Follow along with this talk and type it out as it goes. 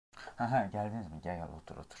Geldiniz mi? Gel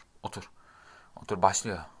otur. Otur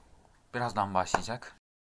başlıyor. Birazdan başlayacak.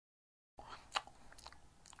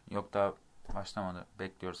 Yok da başlamadı.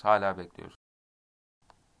 Bekliyoruz. Hala bekliyoruz.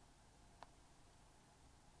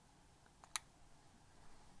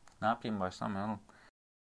 Ne yapayım başlamıyor oğlum?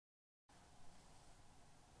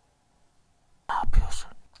 Ne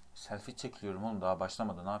yapıyorsun? Selfie çekiyorum oğlum, daha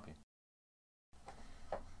başlamadı, ne yapayım?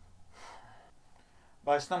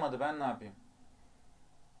 Başlamadı, ben ne yapayım?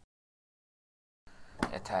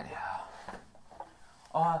 Yeter ya.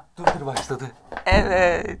 Dur başladı.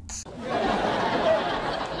 Evet.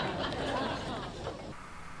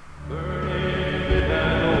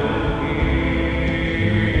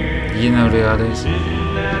 Yine rüyadayız.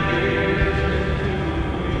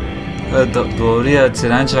 Doğru ya,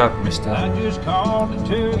 tren çarpmıştı.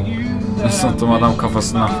 Sanırım adam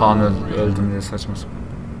kafasından falan öldüm diye saçma sapan.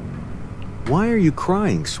 Why are you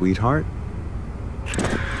crying, sweetheart?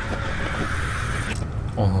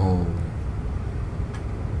 Oh.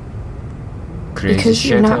 Because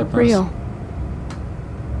you're not real.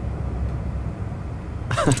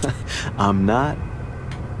 I'm not.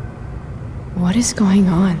 What is going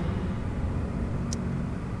on?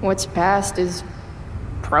 What's past is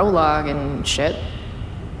prologue and shit.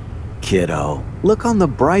 Kiddo, look on the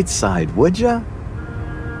bright side, would ya?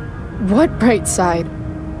 What bright side?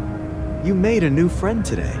 You made a new friend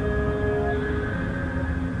today.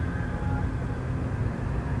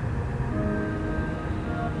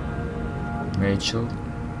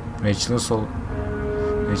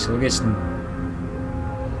 Rachel'ı geçtin.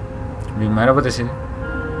 Bir merhaba desene.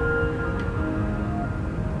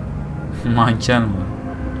 Manken mi?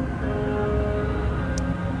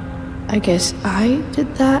 I guess I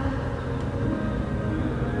did that.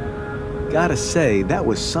 Gotta say, that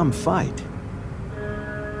was some fight.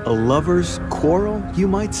 A lover's quarrel, you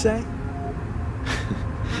might say?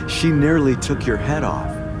 She nearly took your head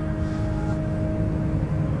off.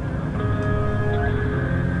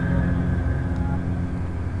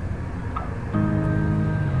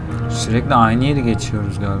 Sürekli aynı yeri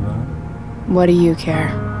geçiyoruz galiba. What do you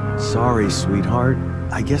care? Sorry, sweetheart.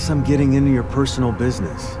 I guess I'm getting into your personal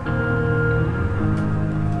business.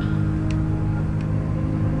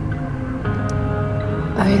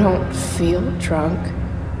 I don't feel drunk.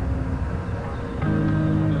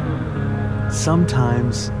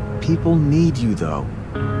 Sometimes people need you, though.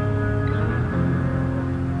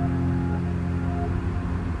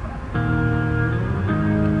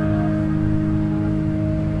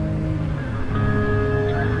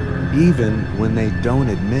 Even when they don't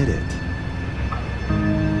admit it.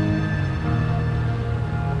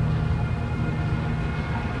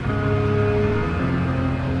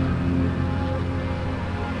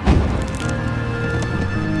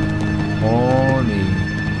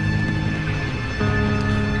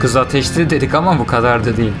 Kız ateşli dedik ama bu kadar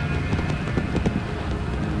da değil.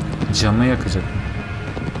 Camı yakacak.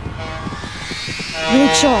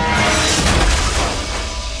 Rachel.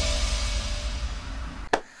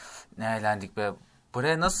 Ne eğlendik be.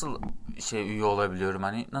 Buraya nasıl üye olabiliyorum,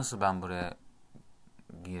 hani nasıl ben buraya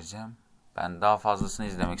gireceğim? Ben daha fazlasını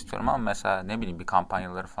izlemek istiyorum ama mesela ne bileyim bir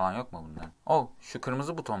kampanyaları falan yok mu bunların? Şu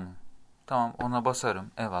kırmızı buton mu? Tamam, ona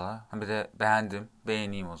basarım, eyvallah. Bir de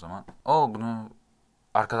beğeneyim o zaman. Bunu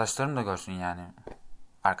arkadaşlarım da görsün yani.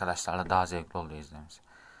 Arkadaşlarla daha zevkli oluyor izlemesi.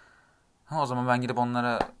 O zaman ben gidip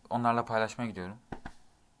onlarla paylaşmaya gidiyorum.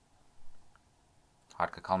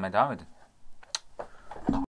 Harika, kalmaya devam edin.